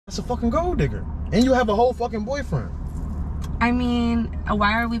That's a fucking gold digger. And you have a whole fucking boyfriend. I mean,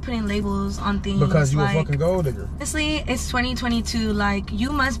 why are we putting labels on things? Because you a fucking gold digger. Honestly, it's 2022. Like,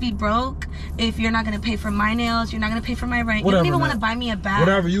 you must be broke if you're not gonna pay for my nails. You're not gonna pay for my rent. Whatever, you don't even man. want to buy me a bag.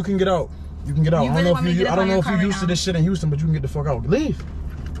 Whatever, you can get out. You can get out. You I really don't want me to know get if up you, on your if car you're right used to now? this shit in Houston, but you can get the fuck out. Leave.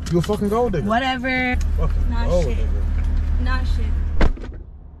 You a fucking gold digger. Whatever. Fucking Nah, gold shit. digger. Nah, shit.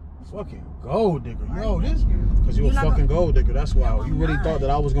 Fucking gold digger. Yo, this. Because you a fucking gold digger. That's why. No, you I'm really not. thought that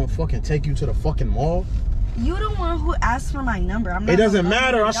I was going to fucking take you to the fucking mall? You the one who asked for my number. I'm not It doesn't gonna go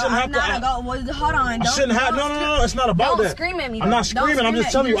matter. there. I shouldn't have to. Hold on. I shouldn't have. No. It's not about Don't that. scream at me. I'm not Don't screaming. I'm scream just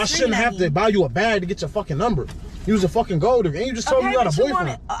at telling me. you, I You're shouldn't screaming have at to me. buy you a bag to get your fucking number. You was a fucking gold digger. And you just told me you got a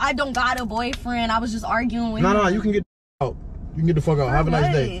boyfriend. I don't got a boyfriend. I was just arguing with him. No, you can get out. You can get the fuck out. Have a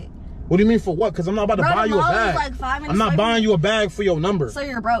nice day. What do you mean for what? Because I'm not about to buy you a bag. Like 5 minutes I'm not away buying from you a bag for your number. So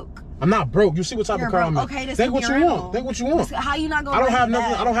you're broke. I'm not broke. You see what type You're of car I'm in. Okay, this Think could what be you rental. want. Think what you want. How you not gonna I don't have buy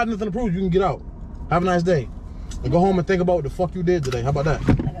nothing. that? I don't have nothing to prove. You can get out. Have a nice day. And go home and think about what the fuck you did today. How about that?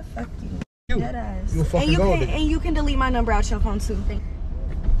 Nigga, fuck you. Dead ass. You a fucking gold digger. And you can delete my number out your phone too.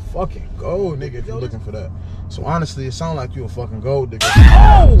 Fucking gold nigga if you're looking for that. So honestly, it sounds like you a fucking gold digger.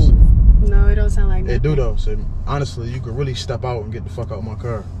 Oh! No, it don't sound like that. It do though. So honestly, you could really step out and get the fuck out of my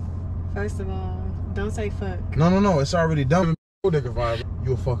car. First of all, don't say fuck. No. It's already done. Gold digger vibe.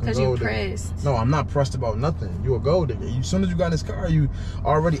 You a fucking Cause gold you digger. pressed. No, I'm not pressed about nothing. You a gold digger. As soon as you got in this car, you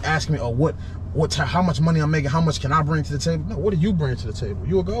already asking me, oh, how much money I'm making? How much can I bring to the table? No, what do you bring to the table?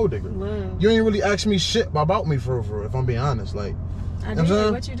 You a gold digger. Love. You ain't really ask me shit about me for real, if I'm being honest. Like, I you know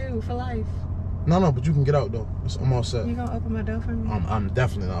did what you do for life. No, but you can get out though. I'm all set. You gonna open my door for me? I'm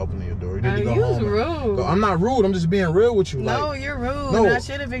definitely not opening your door. You need to go you home. rude. I'm not rude. I'm just being real with you. No, like, you're rude. No. I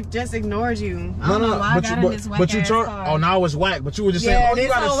should have just ignored you. I don't know why I got in this whack but you ass turn. car. Oh, now it's whack. But you were just saying, oh, you this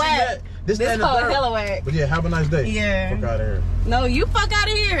gotta whole see whack. that. This This and the whole third. hella whack. But yeah, have a nice day. Yeah. Fuck out of here. No, you fuck out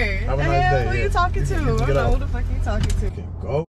of here. Have a The nice hell? day, Who yeah. you talking You to? can I get don't know out. who the fuck you talking to. Okay, go.